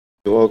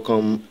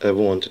Welcome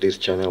everyone to this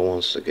channel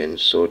once again.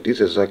 So this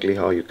is exactly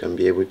how you can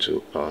be able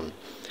to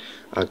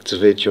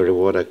activate your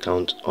reward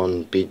account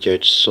on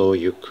Bitget, so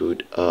you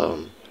could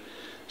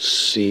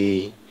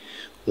see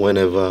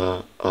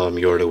whenever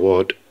your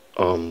reward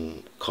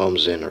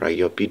comes in, right?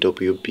 Your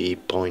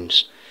BWB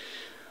points,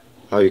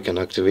 how you can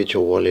activate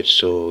your wallet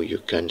so you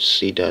can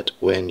see that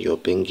when you're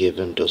being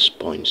given those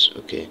points.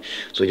 Okay,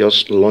 so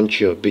just launch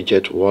your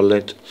Bitget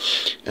wallet,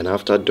 and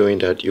after doing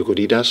that, you could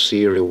either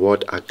see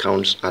reward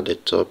accounts at the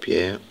top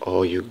here,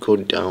 or you go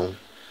down.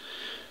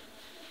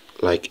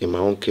 Like in my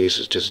own case,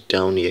 it's just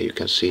down here, you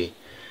can see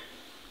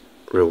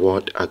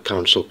reward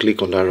account. So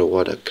click on that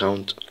reward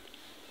account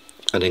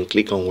and then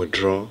click on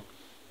withdraw.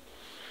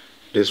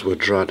 This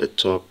withdraw at the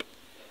top,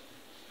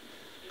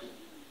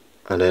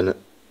 and then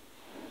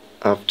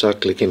after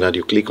clicking that,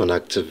 you click on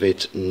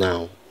activate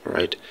now,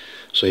 right?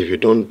 So if you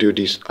don't do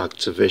this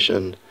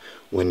activation,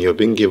 when you're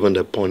being given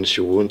the points,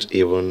 you won't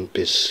even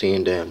be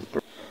seeing them.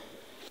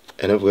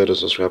 And don't forget to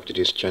subscribe to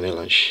this channel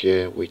and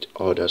share with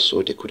others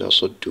so they could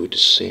also do the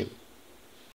same.